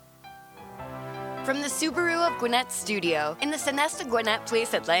From the Subaru of Gwinnett studio in the Sonesta Gwinnett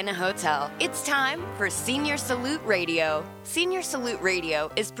Place Atlanta Hotel, it's time for Senior Salute Radio. Senior Salute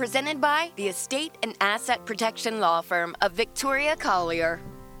Radio is presented by the Estate and Asset Protection Law Firm of Victoria Collier.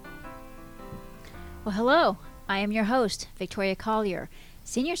 Well, hello. I am your host, Victoria Collier.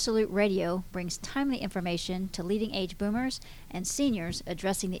 Senior Salute Radio brings timely information to leading age boomers and seniors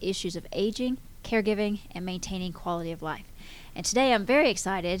addressing the issues of aging, caregiving, and maintaining quality of life. And today I'm very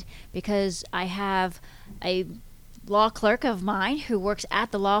excited because I have a law clerk of mine who works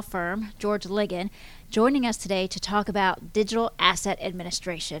at the law firm, George Ligon, joining us today to talk about digital asset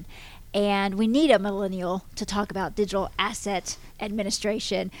administration. And we need a millennial to talk about digital asset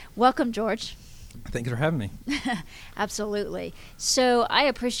administration. Welcome, George. Thanks for having me. Absolutely. So I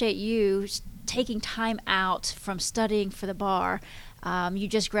appreciate you taking time out from studying for the bar. You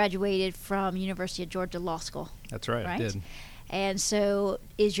just graduated from University of Georgia Law School. That's right, I did. And so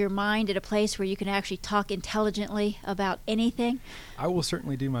is your mind at a place where you can actually talk intelligently about anything? I will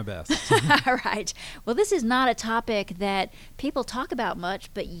certainly do my best. All right. Well, this is not a topic that people talk about much,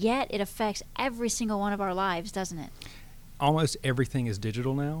 but yet it affects every single one of our lives, doesn't it? Almost everything is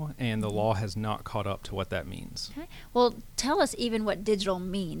digital now, and the law has not caught up to what that means. Okay. Well, tell us even what digital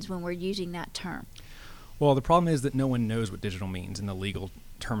means when we're using that term. Well, the problem is that no one knows what digital means in the legal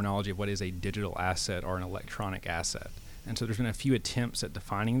terminology of what is a digital asset or an electronic asset. And so there's been a few attempts at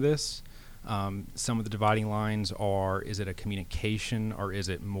defining this. Some of the dividing lines are, is it a communication or is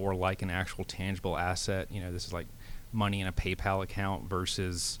it more like an actual tangible asset? You know, this is like money in a PayPal account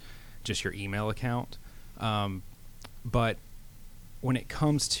versus just your email account. But when it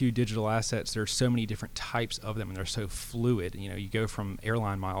comes to digital assets, there's so many different types of them and they're so fluid. You know, you go from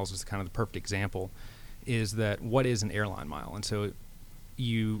airline miles is kind of the perfect example, is that what is an airline mile? And so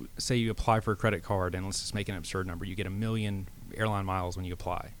you say you apply for a credit card, and let's just make an absurd number. You get 1 million airline miles when you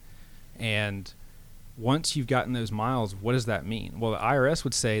apply. And once you've gotten those miles, what does that mean? Well, the IRS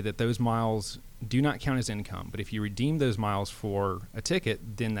would say that those miles do not count as income. But if you redeem those miles for a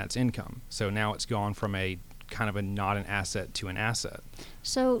ticket, then that's income. So now it's gone from a kind of a not an asset to an asset.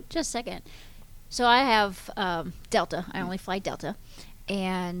 So just a second. So I have Delta. I only fly Delta.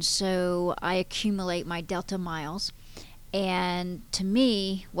 And so I accumulate my Delta miles. And to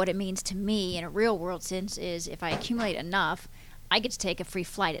me, what it means to me in a real world sense is if I accumulate enough, I get to take a free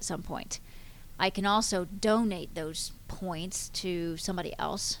flight at some point. I can also donate those points to somebody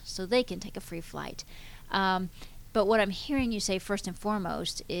else so they can take a free flight. But what I'm hearing you say first and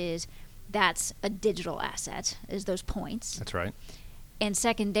foremost is that's a digital asset, is those points. That's right. And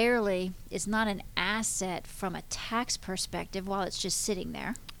secondarily, it's not an asset from a tax perspective while it's just sitting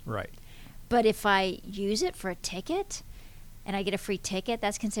there. Right. But if I use it for a ticket and I get a free ticket,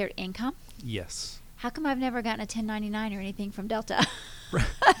 that's considered income? Yes. How come I've never gotten a 1099 or anything from Delta?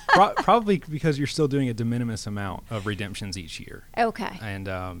 Probably because you're still doing a de minimis amount of redemptions each year. Okay. And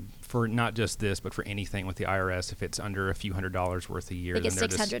for not just this, but for anything with the IRS, if it's under a few $100s worth a year, then they're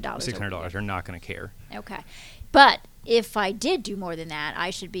 $600. $600. They're not going to care. Okay. But if I did do more than that,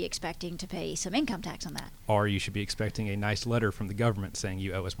 I should be expecting to pay some income tax on that. Or you should be expecting a nice letter from the government saying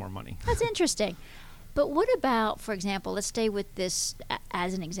you owe us more money. That's interesting. But what about, for example, let's stay with this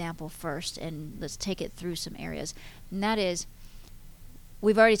as an example first, and let's take it through some areas. And that is,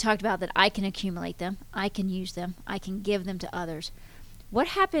 we've already talked about that I can accumulate them, I can use them, I can give them to others. What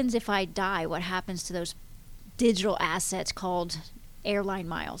happens if I die? What happens to those digital assets called airline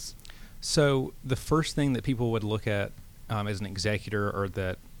miles? So the first thing that people would look at as an executor, or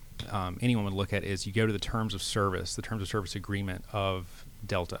that anyone would look at, is you go to the terms of service agreement of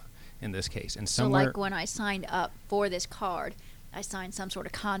Delta in this case. And so like when I signed up for this card, I signed some sort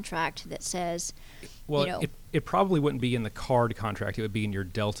of contract that says, well, it probably wouldn't be in the card contract. It would be in your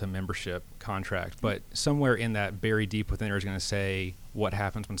Delta membership contract. But somewhere in that, buried deep within there, is going to say what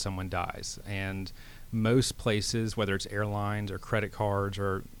happens when someone dies. And most places, whether it's airlines or credit cards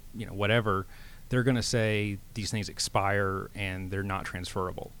or whatever, they're going to say these things expire and they're not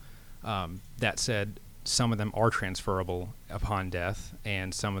transferable. That said, some of them are transferable upon death,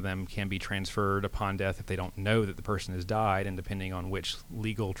 and some of them can be transferred upon death if they don't know that the person has died. And depending on which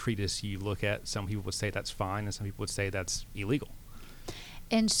legal treatise you look at, some people would say that's fine and some people would say that's illegal.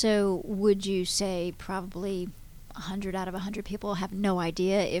 And so would you say probably 100 out of 100 people have no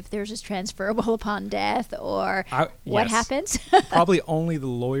idea if theirs is transferable upon death or what happens? Probably only the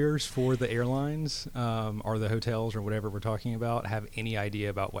lawyers for the airlines or the hotels or whatever we're talking about have any idea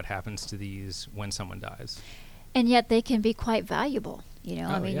about what happens to these when someone dies. And yet they can be quite valuable.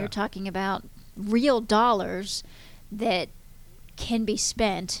 You're talking about real dollars that can be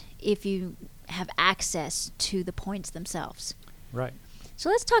spent if you have access to the points themselves. Right. So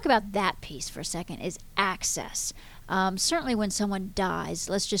let's talk about that piece for a second, is access. Certainly when someone dies,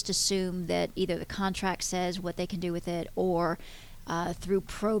 let's just assume that either the contract says what they can do with it, or through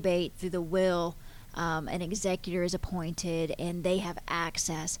probate, through the will, an executor is appointed and they have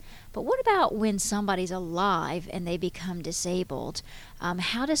access. But what about when somebody's alive and they become disabled?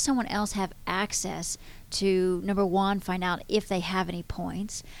 How does someone else have access to, number one, find out if they have any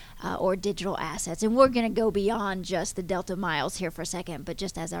points or digital assets? And we're going to go beyond just the Delta miles here for a second, but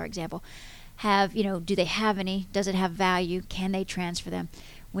just as our example, do they have any? Does it have value? Can they transfer them?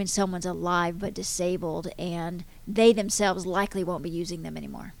 When someone's alive but disabled and they themselves likely won't be using them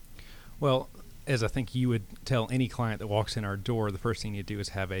anymore. Well, as I think you would tell any client that walks in our door, the first thing you do is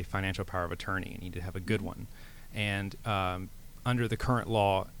have a financial power of attorney, and you need to have a good one. And under the current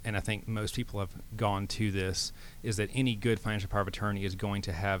law, and I think most people have gone to this, is that any good financial power of attorney is going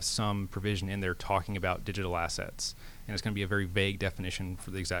to have some provision in there talking about digital assets. And it's going to be a very vague definition for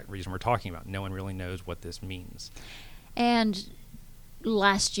the exact reason we're talking about. No one really knows what this means. And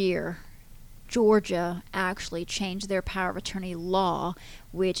last year, Georgia actually changed their power of attorney law,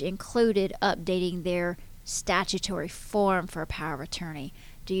 which included updating their statutory form for a power of attorney.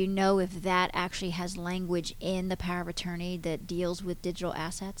 Do you know if that actually has language in the power of attorney that deals with digital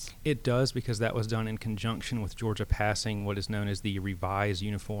assets? It does, because that was done in conjunction with Georgia passing what is known as the Revised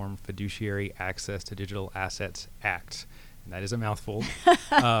Uniform Fiduciary Access to Digital Assets Act. And that is a mouthful.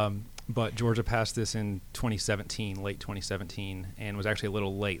 But Georgia passed this in 2017, late 2017, and was actually a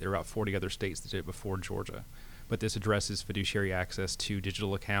little late. There were about 40 other states that did it before Georgia. But this addresses fiduciary access to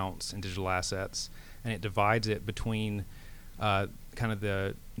digital accounts and digital assets, and it divides it between kind of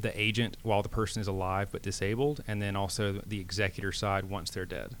the agent while the person is alive but disabled, and then also the executor side once they're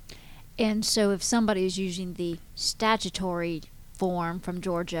dead. And so if somebody is using the statutory form from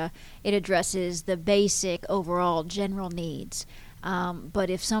Georgia, it addresses the basic overall general needs. But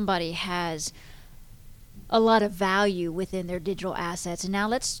if somebody has a lot of value within their digital assets, and now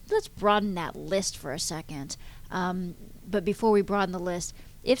let's broaden that list for a second. But before we broaden the list,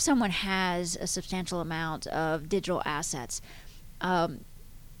 if someone has a substantial amount of digital assets,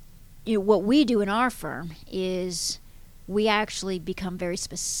 what we do in our firm is we actually become very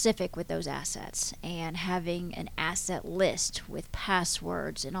specific with those assets and having an asset list with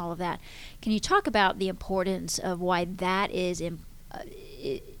passwords and all of that. Can you talk about the importance of why that is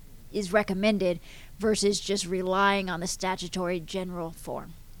recommended versus just relying on the statutory general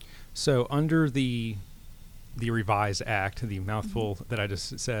form? So under the Revised Act, the mouthful that I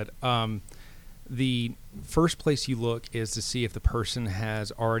just said, the first place you look is to see if the person has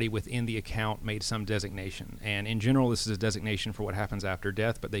already within the account made some designation. And in general, this is a designation for what happens after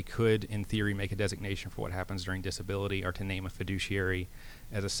death, but they could, in theory, make a designation for what happens during disability, or to name a fiduciary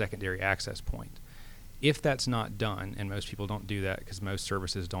as a secondary access point. If that's not done, and most people don't do that because most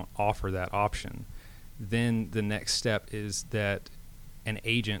services don't offer that option, then the next step is that an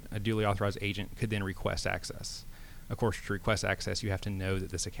agent, a duly authorized agent, could then request access. Of course, to request access, you have to know that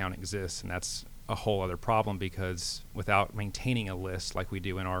this account exists, and that's a whole other problem, because without maintaining a list like we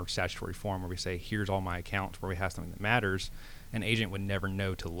do in our statutory form where we say, here's all my accounts, where we have something that matters, an agent would never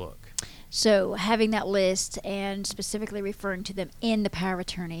know to look. So having that list and specifically referring to them in the power of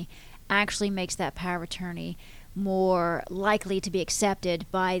attorney actually makes that power of attorney more likely to be accepted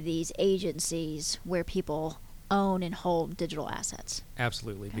by these agencies where people own and hold digital assets.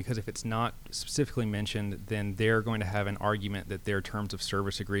 Absolutely, because if it's not specifically mentioned, then they're going to have an argument that their terms of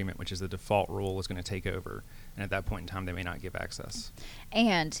service agreement, which is the default rule, is going to take over. And at that point in time, they may not give access.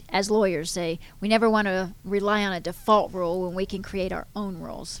 And as lawyers say, we never want to rely on a default rule when we can create our own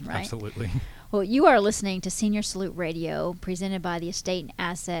rules, right? Absolutely. Well, you are listening to Senior Salute Radio, presented by the Estate and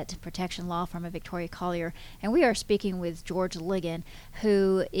Asset Protection Law Firm of Victoria Collier. And we are speaking with George Ligon,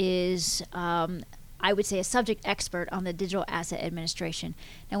 who is I would say a subject expert on the digital asset administration.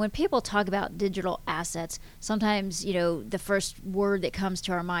 Now, when people talk about digital assets, sometimes, the first word that comes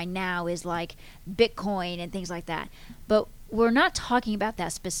to our mind now is like Bitcoin and things like that. But we're not talking about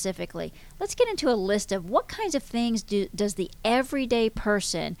that specifically. Let's get into a list of what kinds of things does the everyday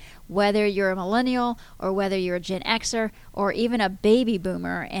person, whether you're a millennial or whether you're a Gen Xer or even a baby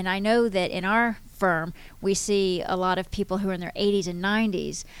boomer, and I know that in our firm, we see a lot of people who are in their 80s and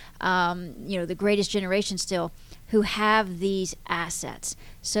 90s, the greatest generation still, who have these assets.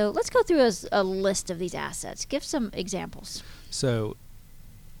 So let's go through a list of these assets. Give some examples. So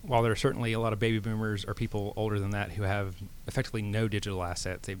while there are certainly a lot of baby boomers or people older than that who have effectively no digital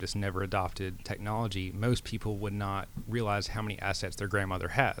assets, they've just never adopted technology, most people would not realize how many assets their grandmother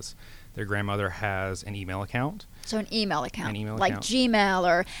has. Their grandmother has an email account. So an email account. Like Gmail,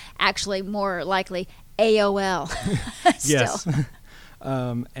 or actually more likely AOL. Yes.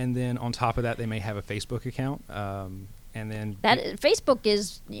 And then on top of that, they may have a Facebook account. And then Facebook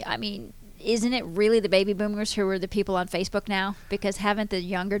is, I mean, isn't it really the baby boomers who are the people on Facebook now? Because haven't the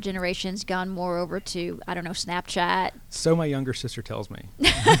younger generations gone more over to, I don't know, Snapchat? So my younger sister tells me.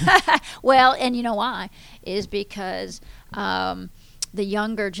 Well, and you know why? Is because the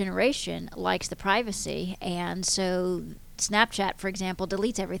younger generation likes the privacy, and so Snapchat, for example,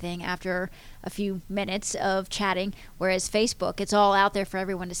 deletes everything after a few minutes of chatting, whereas Facebook, it's all out there for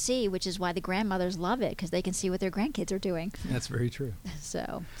everyone to see, which is why the grandmothers love it, because they can see what their grandkids are doing. That's very true.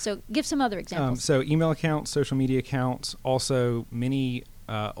 So give some other examples. So email accounts, social media accounts, also many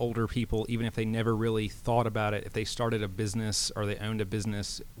older people, even if they never really thought about it, if they started a business or they owned a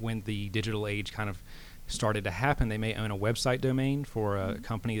business when the digital age kind of started to happen, they may own a website domain for a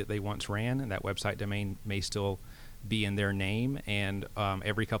company that they once ran, and that website domain may still be in their name, and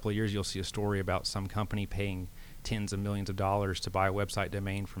every couple of years you'll see a story about some company paying tens of millions of dollars to buy a website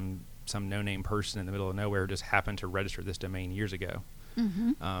domain from some no-name person in the middle of nowhere who just happened to register this domain years ago.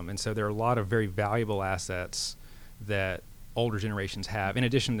 And so there are a lot of very valuable assets that older generations have, in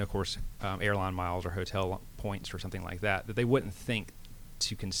addition to, of course, airline miles or hotel points or something like that, that they wouldn't think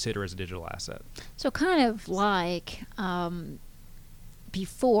to consider as a digital asset. So kind of like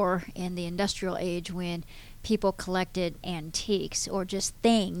before in the industrial age when people collected antiques or just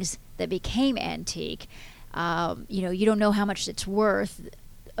things that became antique. You don't know how much it's worth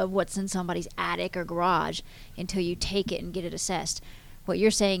of what's in somebody's attic or garage until you take it and get it assessed. What you're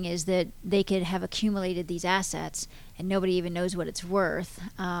saying is that they could have accumulated these assets and nobody even knows what it's worth,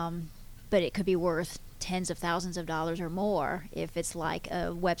 but it could be worth tens of thousands of dollars or more if it's like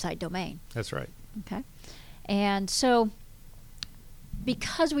a website domain. That's right. Okay. And so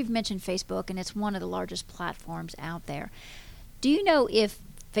because we've mentioned Facebook and it's one of the largest platforms out there, do you know if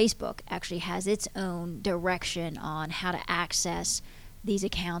Facebook actually has its own direction on how to access these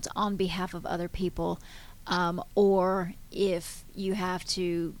accounts on behalf of other people, or if you have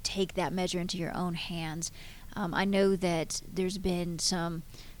to take that measure into your own hands? I know that there's been some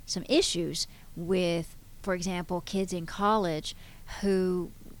issues with, for example, kids in college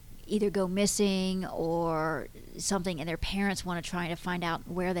who either go missing or something, and their parents want to try to find out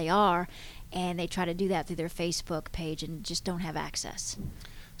where they are, and they try to do that through their Facebook page and just don't have access.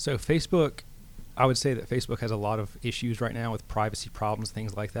 So Facebook, I would say that Facebook has a lot of issues right now with privacy problems,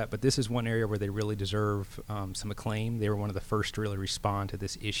 things like that, but this is one area where they really deserve some acclaim. They were one of the first to really respond to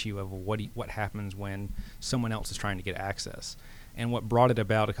this issue of what happens when someone else is trying to get access. And what brought it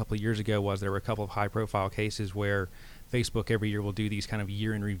about a couple of years ago was there were a couple of high-profile cases where Facebook every year will do these kind of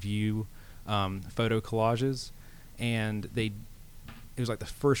year-in-review photo collages, and it was like the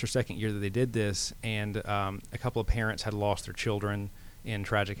first or second year that they did this, and a couple of parents had lost their children in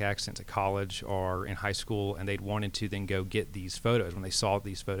tragic accidents at college or in high school, and they'd wanted to then go get these photos when they saw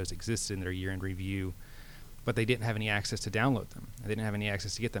these photos existed in their year-end review, but they didn't have any access to download them. They didn't have any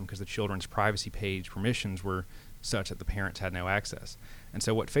access to get them because the children's privacy page permissions were such that the parents had no access. And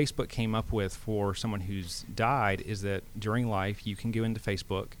so what Facebook came up with for someone who's died is that during life you can go into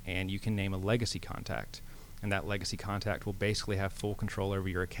Facebook and you can name a legacy contact, and that legacy contact will basically have full control over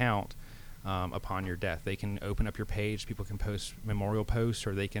your account upon your death. They can open up your page, people can post memorial posts,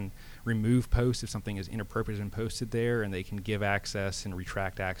 or they can remove posts if something is inappropriate and posted there, and they can give access and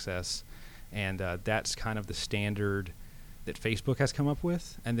retract access. And that's kind of the standard that Facebook has come up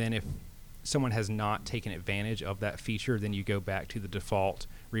with. And then if someone has not taken advantage of that feature, then you go back to the default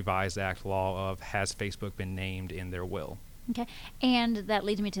Revised Act law of has Facebook been named in their will. Okay, and that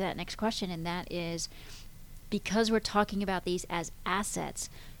leads me to that next question, and that is, because we're talking about these as assets,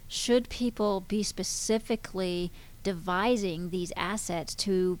 should people be specifically devising these assets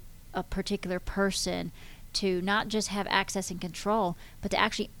to a particular person to not just have access and control, but to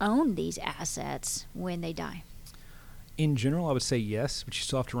actually own these assets when they die? In general, I would say yes, but you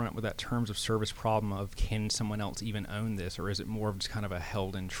still have to run it with that terms of service problem of can someone else even own this, or is it more of just kind of a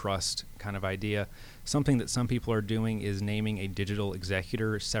held in trust kind of idea? Something that some people are doing is naming a digital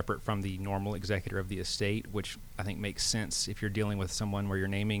executor separate from the normal executor of the estate, which I think makes sense if you're dealing with someone where you're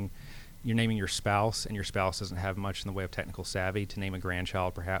naming your spouse, and your spouse doesn't have much in the way of technical savvy to name a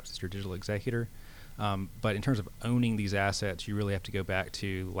grandchild perhaps as your digital executor. But in terms of owning these assets, you really have to go back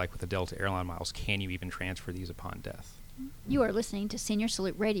to, like with the Delta Airline miles, can you even transfer these upon death? You are listening to Senior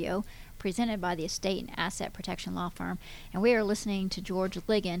Salute Radio, presented by the Estate and Asset Protection Law Firm, and we are listening to George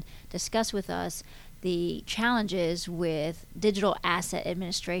Ligon discuss with us the challenges with digital asset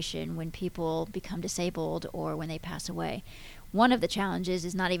administration when people become disabled or when they pass away. one of the challenges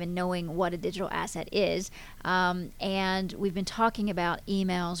is not even knowing what a digital asset is. And we've been talking about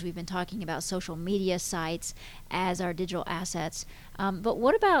emails, we've been talking about social media sites as our digital assets. But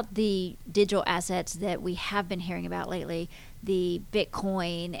what about the digital assets that we have been hearing about lately, the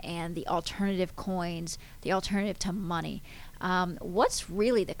Bitcoin and the alternative coins, the alternative to money? What's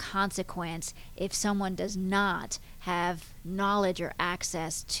really the consequence if someone does not have knowledge or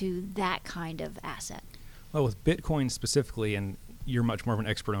access to that kind of asset? Well, with Bitcoin specifically, and you're much more of an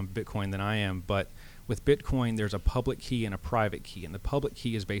expert on Bitcoin than I am, but with Bitcoin, there's a public key and a private key, and the public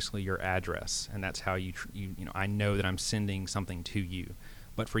key is basically your address, and that's how I know that I'm sending something to you.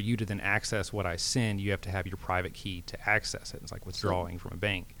 But for you to then access what I send, you have to have your private key to access it. It's like withdrawing from a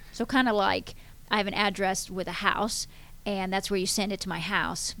bank. So kind of like I have an address with a house, and that's where you send it to my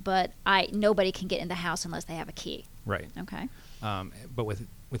house, but nobody can get in the house unless they have a key. Right. Okay. But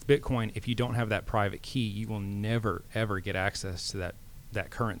with Bitcoin, if you don't have that private key, you will never, ever get access to that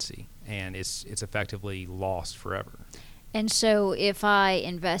currency, and it's effectively lost forever. And so if I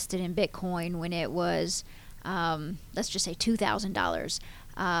invested in Bitcoin when it was, let's just say $2,000,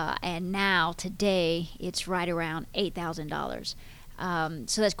 and now today it's right around $8,000.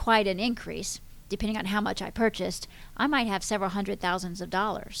 So that's quite an increase. Depending on how much I purchased, I might have several hundred thousands of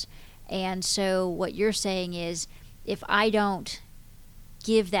dollars. And so what you're saying is, if I don't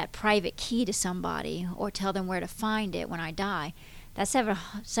give that private key to somebody or tell them where to find it when I die, that several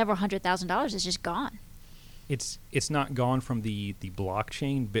 $100,000 is just gone. It's not gone from the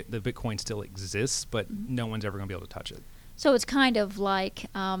blockchain. The Bitcoin still exists, but no one's ever going to be able to touch it. So it's kind of like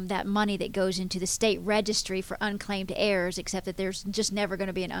that money that goes into the state registry for unclaimed heirs, except that there's just never going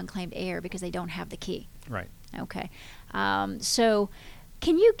to be an unclaimed heir because they don't have the key. Right. Okay. So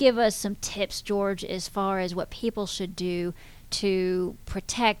can you give us some tips, George, as far as what people should do to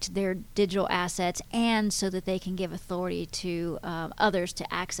protect their digital assets and so that they can give authority to others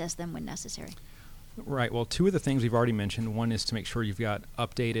to access them when necessary? Right. Well, two of the things we've already mentioned. One is to make sure you've got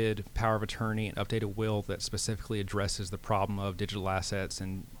updated power of attorney and updated will that specifically addresses the problem of digital assets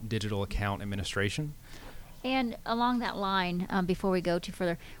and digital account administration. And along that line, before we go too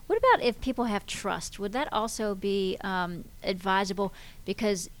further, what about if people have trust? Would that also be advisable?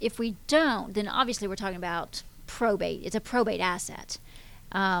 Because if we don't, then obviously we're talking about probate. It's a probate asset.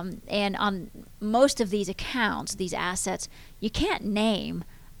 And on most of these accounts, these assets, you can't name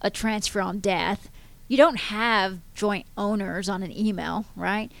a transfer on death. You don't have joint owners on an email,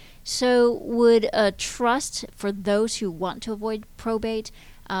 right? So would a trust for those who want to avoid probate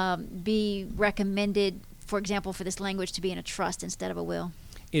be recommended, for example, for this language to be in a trust instead of a will?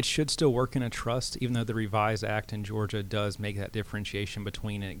 It should still work in a trust, even though the Revised Act in Georgia does make that differentiation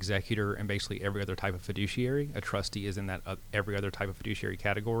between an executor and basically every other type of fiduciary. A trustee is in that every other type of fiduciary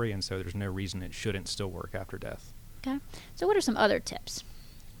category, and so there's no reason it shouldn't still work after death. Okay. So what are some other tips?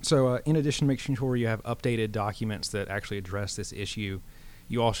 So in addition to making sure you have updated documents that actually address this issue,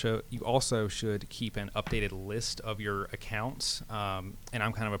 you also should keep an updated list of your accounts. And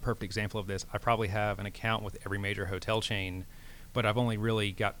I'm kind of a perfect example of this. I probably have an account with every major hotel chain, but I've only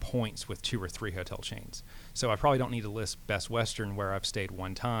really got points with 2 or 3 hotel chains. So I probably don't need to list Best Western where I've stayed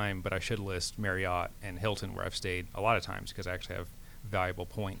one time, but I should list Marriott and Hilton where I've stayed a lot of times because I actually have valuable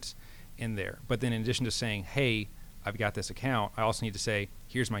points in there. But then in addition to saying, hey, I've got this account, I also need to say,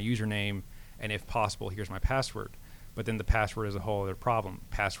 here's my username, and if possible, here's my password. But then the password is a whole other problem.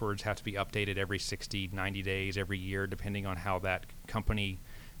 Passwords have to be updated every 60, 90 days, every year, depending on how that company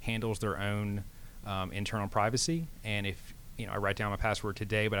handles their own internal privacy. And if I write down my password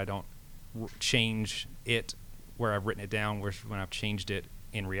today, but I don't change it where I've written it down, whereas when I've changed it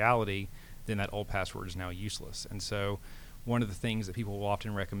in reality, then that old password is now useless. And so one of the things that people will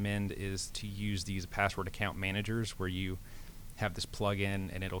often recommend is to use these password account managers where you have this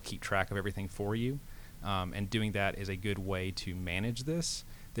plug-in and it'll keep track of everything for you. And doing that is a good way to manage this.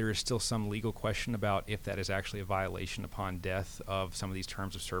 There is still some legal question about if that is actually a violation upon death of some of these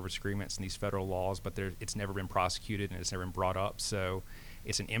terms of service agreements and these federal laws, but it's never been prosecuted and it's never been brought up. So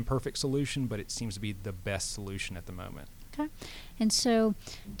it's an imperfect solution, but it seems to be the best solution at the moment. Okay. And so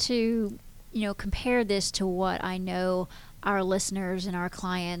to compare this to what I know our listeners and our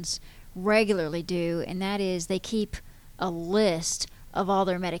clients regularly do, and that is they keep a list of all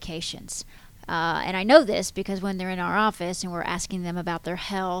their medications. And I know this because when they're in our office and we're asking them about their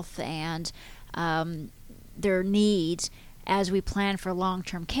health and their needs as we plan for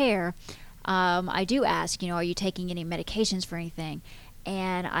long-term care, I do ask, are you taking any medications for anything?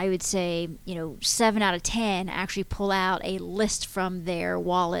 And I would say, 7 out of 10 actually pull out a list from their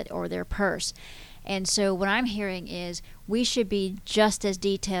wallet or their purse. And so what I'm hearing is we should be just as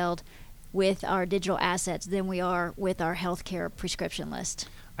detailed with our digital assets than we are with our healthcare prescription list.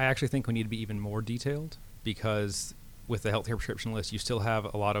 I actually think we need to be even more detailed, because with the healthcare prescription list, you still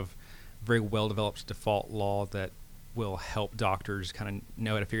have a lot of very well-developed default law that will help doctors kind of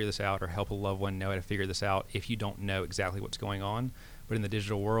know how to figure this out, or help a loved one know how to figure this out if you don't know exactly what's going on. But in the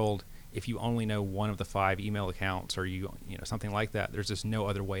digital world, if you only know one of the 5 email accounts, or you know something like that, there's just no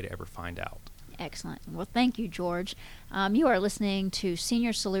other way to ever find out. Excellent. Well, thank you, George. You are listening to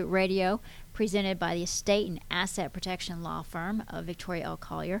Senior Salute Radio, presented by the Estate and Asset Protection Law Firm of Victoria L.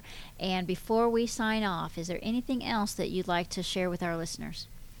 Collier. And before we sign off, is there anything else that you'd like to share with our listeners?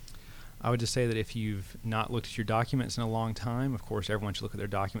 I would just say that if you've not looked at your documents in a long time, of course, everyone should look at their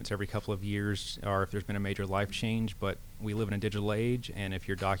documents every couple of years, or if there's been a major life change. But we live in a digital age, and if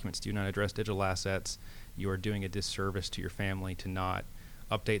your documents do not address digital assets, you are doing a disservice to your family to not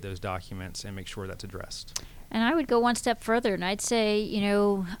update those documents and make sure that's addressed. And I would go one step further, and I'd say,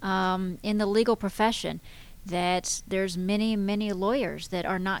 in the legal profession, that there's many, many lawyers that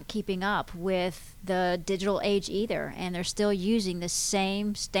are not keeping up with the digital age either, and they're still using the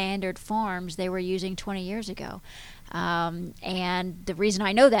same standard forms they were using 20 years ago. And the reason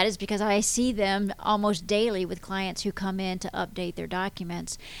I know that is because I see them almost daily with clients who come in to update their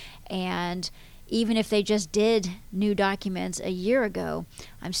documents. And even if they just did new documents a year ago,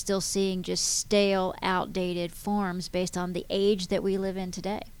 I'm still seeing just stale, outdated forms based on the age that we live in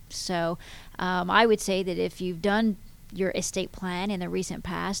today. So I would say that if you've done your estate plan in the recent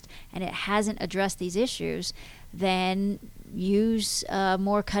past and it hasn't addressed these issues, then use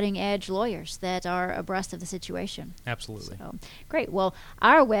more cutting-edge lawyers that are abreast of the situation. Absolutely. So, great. Well,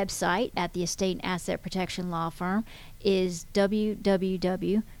 our website at the Estate and Asset Protection Law Firm is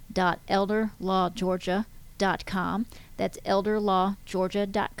www.elderlawgeorgia.com. That's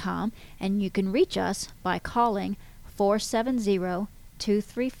elderlawgeorgia.com. And you can reach us by calling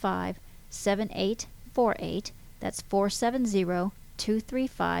 470-235-7848. That's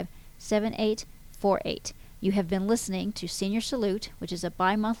 470-235-7848. You have been listening to Senior Salute, which is a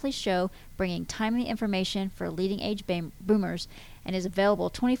bi-monthly show bringing timely information for leading age boomers, and is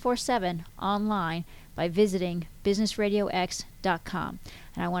available 24/7 online by visiting businessradiox.com.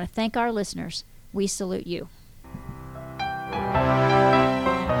 And I want to thank our listeners. We salute you.